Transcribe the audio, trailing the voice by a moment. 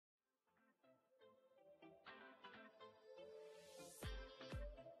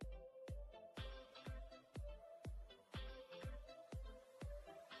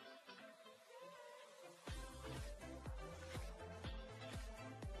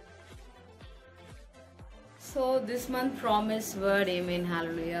So this month promise word, amen,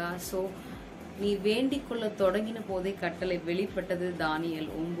 hallelujah. So நீ வேண்டிக் கொள்ள தொடங்கின போதே கட்டளை வெளிப்பட்டது தானியேல்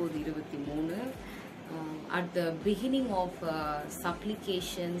 9:23. At the beginning of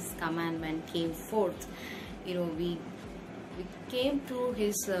supplications, commandment came forth. We came to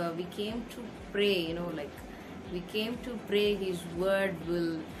his we came to pray, we came to pray. His word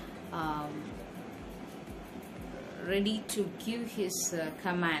will ready to give his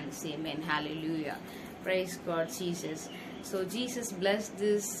commands, amen, hallelujah. Praise God, Jesus. So Jesus blessed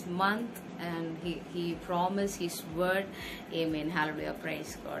this month and he promised his word, amen, hallelujah.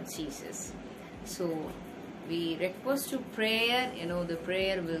 Praise God, Jesus. So we request to prayer, the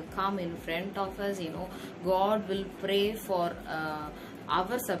prayer will come in front of us. God will pray for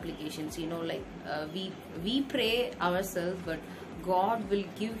our supplications. We pray ourselves, but God will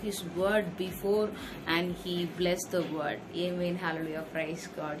give his word before and he bless the word, amen, hallelujah. Praise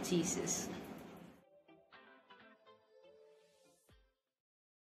God, Jesus.